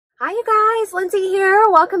Hi you guys, Lindsay here.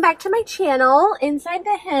 Welcome back to my channel, Inside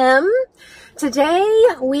the Hem. Today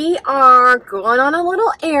we are going on a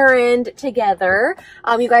little errand together.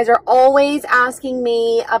 You guys are always asking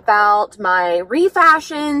me about my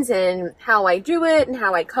refashions and how I do it and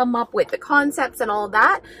how I come up with the concepts and all of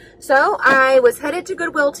that. So I was headed to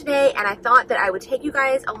Goodwill today and I thought that I would take you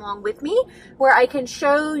guys along with me where I can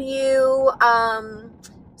show you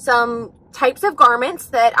some types of garments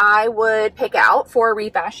that I would pick out for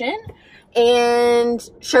refashion and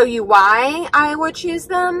show you why I would choose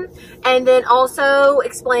them, and then also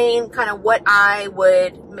explain kind of what I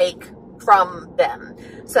would make from them.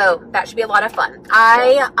 So that should be a lot of fun.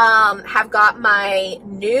 I have got my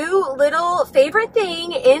new little favorite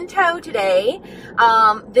thing in tow today.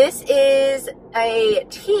 This is a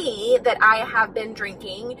tea that I have been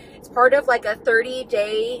drinking. It's part of like a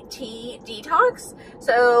 30-day tea detox.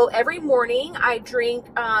 So every morning I drink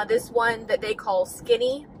this one that they call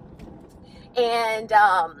Skinny, and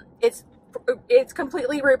it's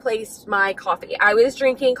completely replaced my coffee. I was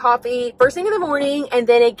drinking coffee first thing in the morning and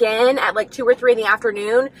then again at like 2 or 3 in the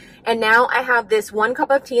afternoon. And now I have this 1 cup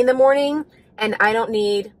of tea in the morning and I don't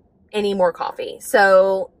need any more coffee.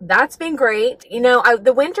 So that's been great. You know,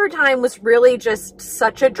 the winter time was really just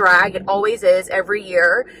such a drag. It always is every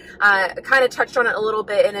year. I kind of touched on it a little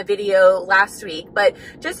bit in a video last week, but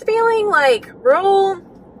just feeling like real,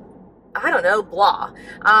 I don't know, blah.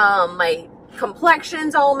 My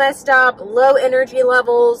complexion's all messed up, low energy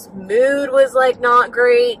levels, mood was like not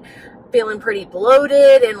great, feeling pretty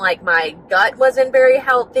bloated, and like my gut wasn't very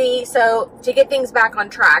healthy. So to get things back on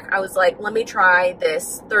track, I was like, let me try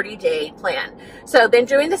this 30-day plan. So I've been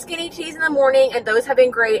doing the skinny teas in the morning and those have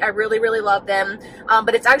been great. I really love them.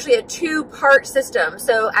 But it's actually a 2-part system.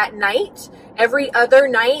 So at night, every other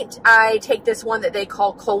night, I take this one that they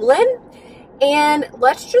call colon, and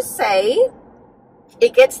let's just say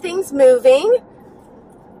it gets things moving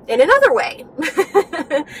in another way.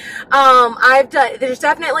 There's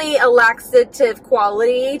definitely a laxative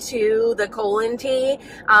quality to the colon tea.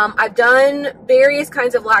 I've done various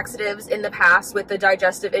kinds of laxatives in the past with the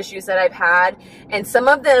digestive issues that I've had, and some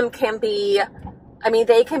of them can be, I mean,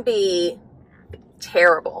 they can be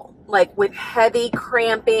terrible, like with heavy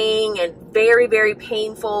cramping and very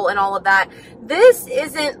painful and all of that. This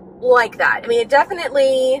isn't like that. I mean, it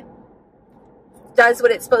definitely does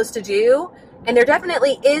what it's supposed to do, and there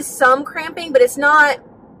definitely is some cramping, but it's not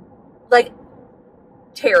like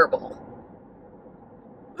terrible.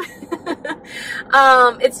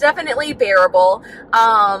 It's definitely bearable,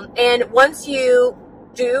 and once you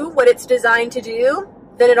do what it's designed to do,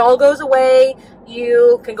 then it all goes away.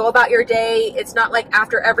 You can go about your day. It's not like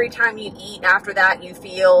after every time you eat after that you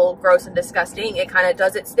feel gross and disgusting. It kind of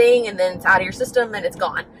does its thing and then it's out of your system and it's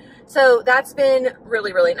gone. So that's been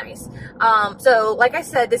really nice. So like I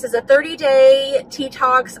said, this is a 30-day tea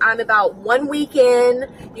talks. I'm about 1 week in.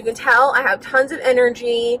 You can tell I have tons of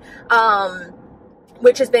energy,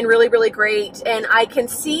 which has been really great. And I can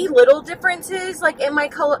see little differences like in my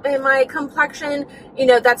complexion. You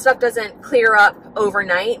know, that stuff doesn't clear up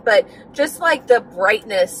overnight, but just like the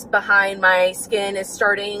brightness behind my skin is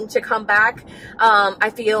starting to come back.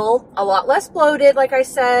 I feel a lot less bloated, like I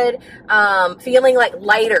said, feeling like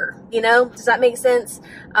lighter, you know, does that make sense?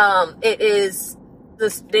 It is, the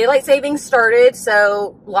daylight savings started,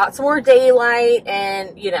 so lots more daylight,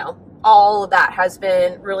 and you know, all of that has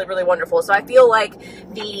been really wonderful. So I feel like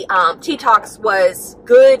the tea talks was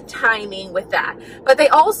good timing with that. But they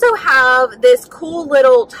also have this cool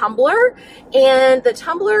little tumbler, and the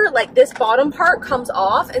tumbler, like this bottom part comes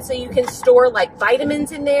off, and so you can store like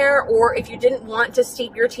vitamins in there, or if you didn't want to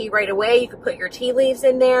steep your tea right away, you could put your tea leaves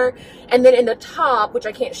in there. And then in the top, which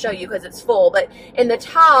I can't show you because it's full, but in the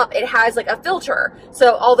top it has like a filter.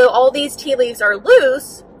 So although all these tea leaves are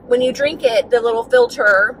loose, when you drink it, the little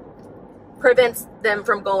filter prevents them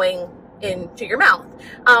from going into your mouth,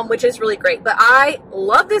 which is really great. But I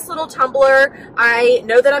love this little tumbler. I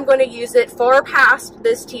know that I'm going to use it far past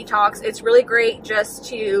this tea talks. It's really great just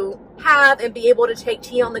to have and be able to take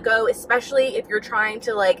tea on the go, especially if you're trying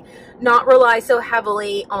to like not rely so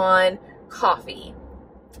heavily on coffee.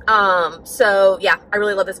 So yeah, I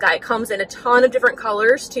really love this guy. It comes in a ton of different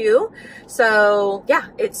colors too. So yeah,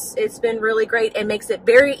 it's been really great. It makes it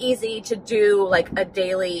very easy to do like a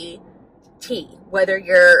daily tea, whether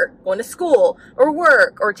you're going to school or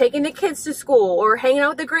work or taking the kids to school or hanging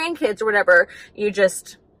out with the grandkids or whatever. You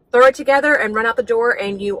just throw it together and run out the door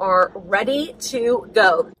and you are ready to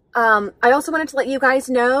go. I also wanted to let you guys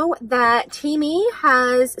know that Teamy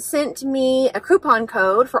has sent me a coupon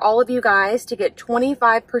code for all of you guys to get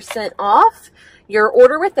 25% off your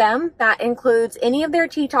order with them. That includes any of their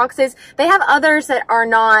T-Toxes. They have others that are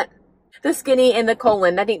not the skinny and the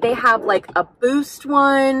colon. I think they have like a boost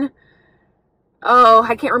one. Oh,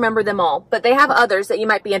 I can't remember them all, but they have others that you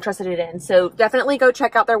might be interested in. So definitely go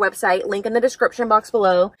check out their website, link in the description box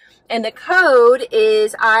below. And the code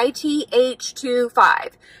is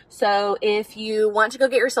ITH25. So if you want to go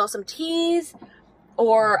get yourself some teas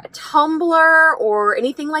or a tumbler or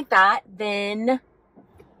anything like that, then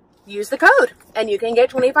use the code and you can get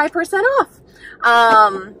 25% off.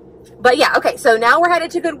 But yeah, okay. So now we're headed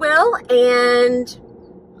to Goodwill and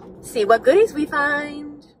see what goodies we find.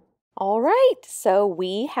 All right, so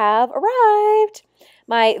we have arrived.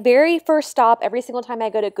 My very first stop every single time I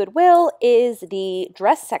go to Goodwill is the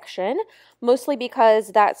dress section, mostly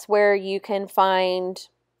because that's where you can find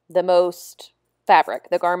the most fabric,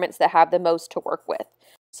 the garments that have the most to work with.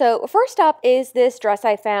 So first up is this dress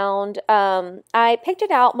I found. I picked it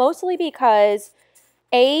out mostly because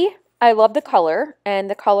A, I love the color, and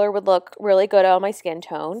the color would look really good on my skin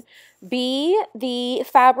tone. B, the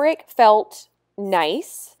fabric felt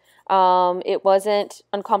nice. It wasn't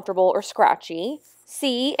uncomfortable or scratchy.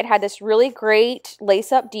 C, it had this really great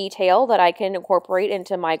lace-up detail that I can incorporate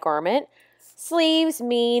into my garment. Sleeves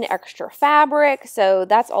mean extra fabric, so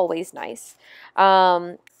that's always nice.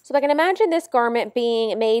 So I can imagine this garment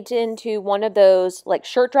being made into one of those like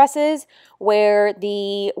shirt dresses where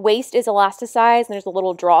the waist is elasticized and there's a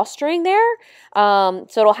little drawstring there. So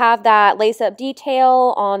it'll have that lace-up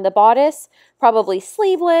detail on the bodice, probably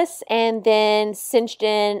sleeveless, and then cinched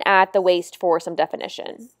in at the waist for some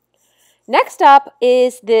definition. Next up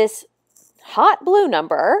is this hot blue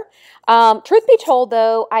number. Truth be told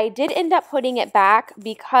though, I did end up putting it back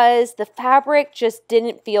because the fabric just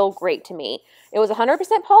didn't feel great to me. It was 100%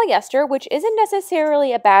 polyester, which isn't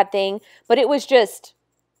necessarily a bad thing, but it was just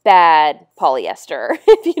bad polyester,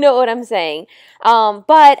 if you know what I'm saying.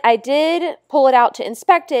 But I did pull it out to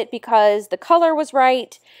inspect it because the color was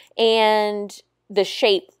right and the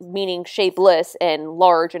shape, meaning shapeless and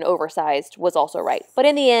large and oversized, was also right. But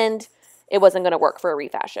in the end, it wasn't going to work for a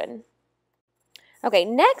refashion. Okay,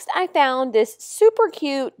 next I found this super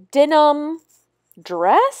cute denim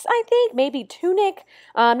dress, I think, maybe tunic.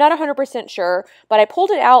 I'm not 100% sure, but I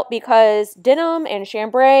pulled it out because denim and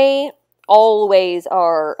chambray always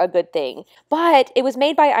are a good thing. But it was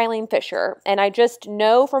made by Eileen Fisher, and I just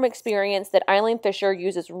know from experience that Eileen Fisher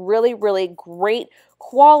uses really, really great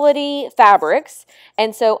quality fabrics,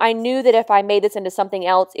 and so I knew that if I made this into something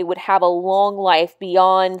else, it would have a long life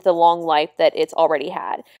beyond the long life that it's already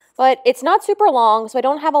had. But it's not super long, so I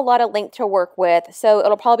don't have a lot of length to work with, so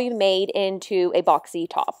it'll probably be made into a boxy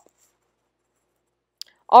top.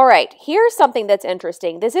 All right, here's something that's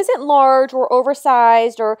interesting. This isn't large or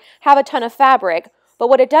oversized or have a ton of fabric, but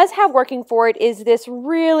what it does have working for it is this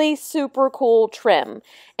really super cool trim.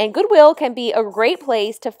 And Goodwill can be a great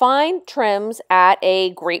place to find trims at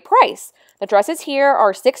a great price. The dresses here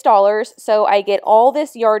are $6, so I get all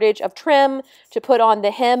this yardage of trim to put on the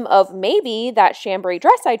hem of maybe that chambray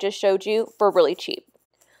dress I just showed you for really cheap.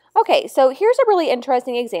 Okay, so here's a really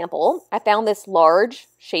interesting example. I found this large,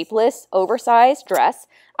 shapeless, oversized dress.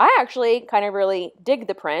 I actually kind of really dig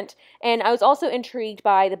the print, and I was also intrigued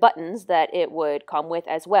by the buttons that it would come with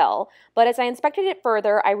as well. But as I inspected it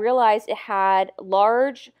further, I realized it had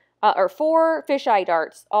large, or 4 fisheye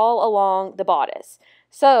darts all along the bodice.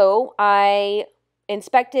 So I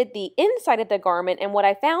inspected the inside of the garment, and what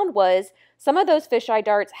I found was some of those fisheye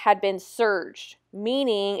darts had been serged,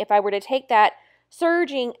 meaning if I were to take that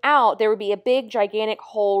serging out, there would be a big gigantic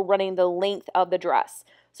hole running the length of the dress.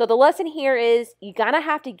 So the lesson here is you gotta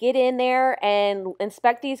have to get in there and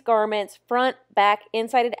inspect these garments front, back,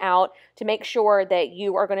 inside, and out to make sure that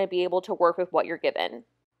you are going to be able to work with what you're given.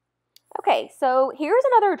 Okay, so here's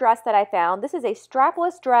another dress that I found. This is a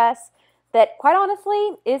strapless dress that quite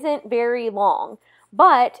honestly isn't very long,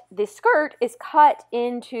 but the skirt is cut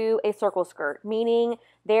into a circle skirt, meaning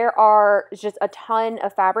there are just a ton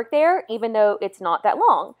of fabric there, even though it's not that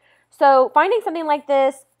long. So finding something like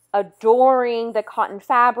this, adoring the cotton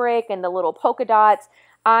fabric and the little polka dots,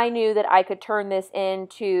 I knew that I could turn this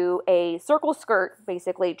into a circle skirt,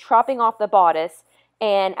 basically chopping off the bodice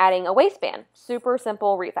and adding a waistband. Super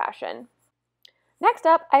simple refashion. Next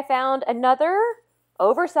up, I found another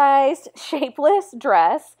oversized, shapeless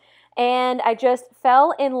dress, and I just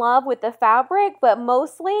fell in love with the fabric, but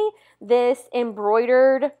mostly this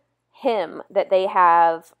embroidered hem that they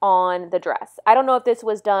have on the dress. I don't know if this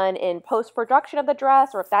was done in post-production of the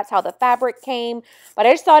dress or if that's how the fabric came, but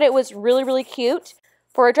I just thought it was really, really cute.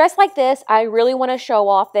 For a dress like this, I really want to show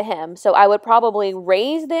off the hem, so I would probably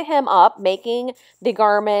raise the hem up, making the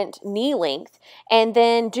garment knee length, and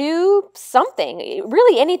then do something,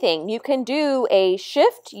 really anything. You can do a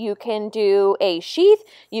shift, you can do a sheath,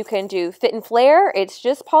 you can do fit and flare. It's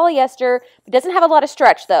just polyester. It doesn't have a lot of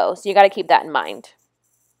stretch though, so you got to keep that in mind.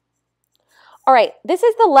 All right, this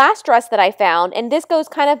is the last dress that I found, and this goes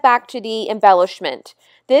kind of back to the embellishment.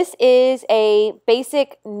 This is a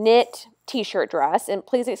basic knit t-shirt dress, and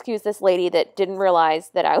please excuse this lady that didn't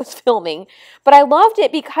realize that I was filming, but I loved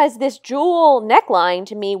it because this jewel neckline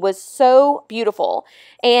to me was so beautiful.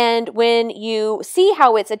 And when you see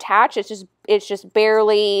how it's attached, it's just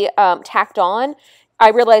barely tacked on. I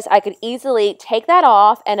realized I could easily take that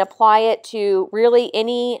off and apply it to really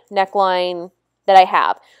any neckline that I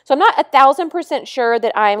have. So I'm not 1000% sure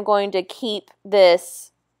that I'm going to keep this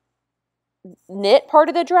knit part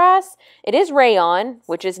of the dress. It is rayon,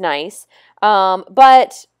 which is nice,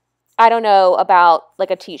 but I don't know about like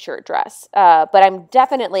a t-shirt dress, but I'm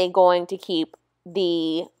definitely going to keep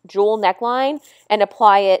the jewel neckline and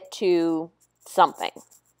apply it to something.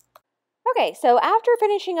 Okay, so after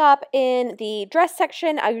finishing up in the dress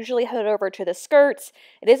section, I usually head over to the skirts.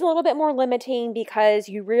 It is a little bit more limiting because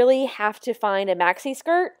you really have to find a maxi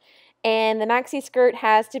skirt, and the maxi skirt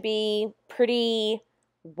has to be pretty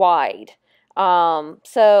wide.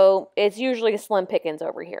 So it's usually slim pickings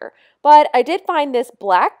over here. But I did find this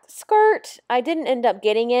black skirt. I didn't end up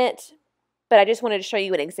getting it, but I just wanted to show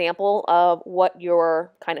you an example of what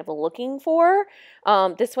you're kind of looking for.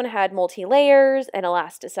 This one had multi-layers, an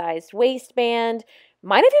elasticized waistband.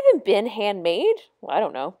 Might have even been handmade. Well, I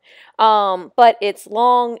don't know. But it's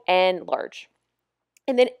long and large.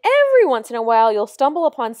 And then every once in a while, you'll stumble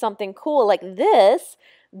upon something cool like this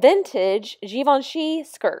vintage Givenchy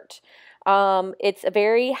skirt. It's a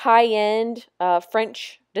very high-end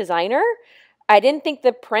French designer. I didn't think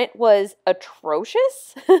the print was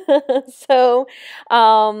atrocious. So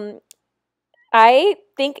I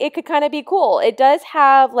think it could kind of be cool. It does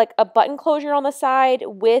have like a button closure on the side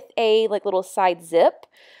with a like little side zip.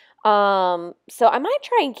 So I might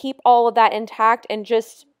try and keep all of that intact and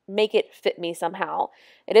just make it fit me somehow.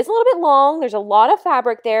 It is a little bit long. There's a lot of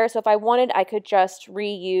fabric there, so if I wanted, I could just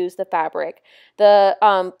reuse the fabric.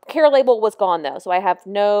 The care label was gone though, so I have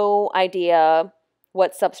no idea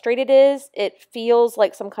what substrate it is. It feels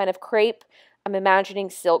like some kind of crepe. I'm imagining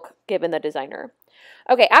silk given the designer.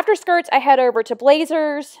 Okay, after skirts, I head over to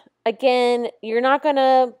blazers. Again, you're not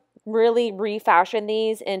gonna really refashion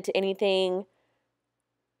these into anything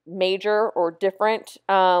major or different.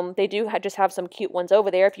 They do just have some cute ones over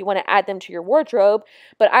there if you want to add them to your wardrobe,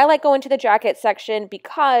 but I like going to the jacket section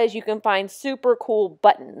because you can find super cool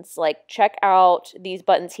buttons. Like, check out these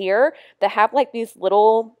buttons here that have like these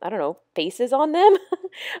little, I don't know, faces on them.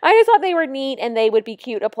 I just thought they were neat and they would be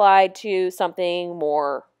cute applied to something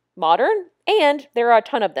more modern, and there are a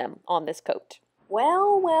ton of them on this coat.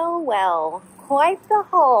 Well, well, well, quite the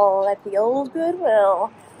haul at the old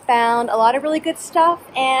Goodwill. Found a lot of really good stuff,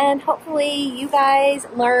 and hopefully you guys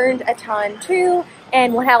learned a ton too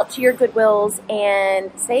and will head out to your Goodwills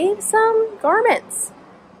and save some garments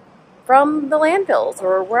from the landfills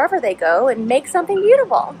or wherever they go and make something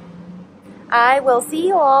beautiful. I will see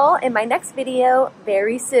you all in my next video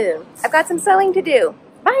very soon. I've got some sewing to do.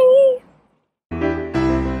 Bye!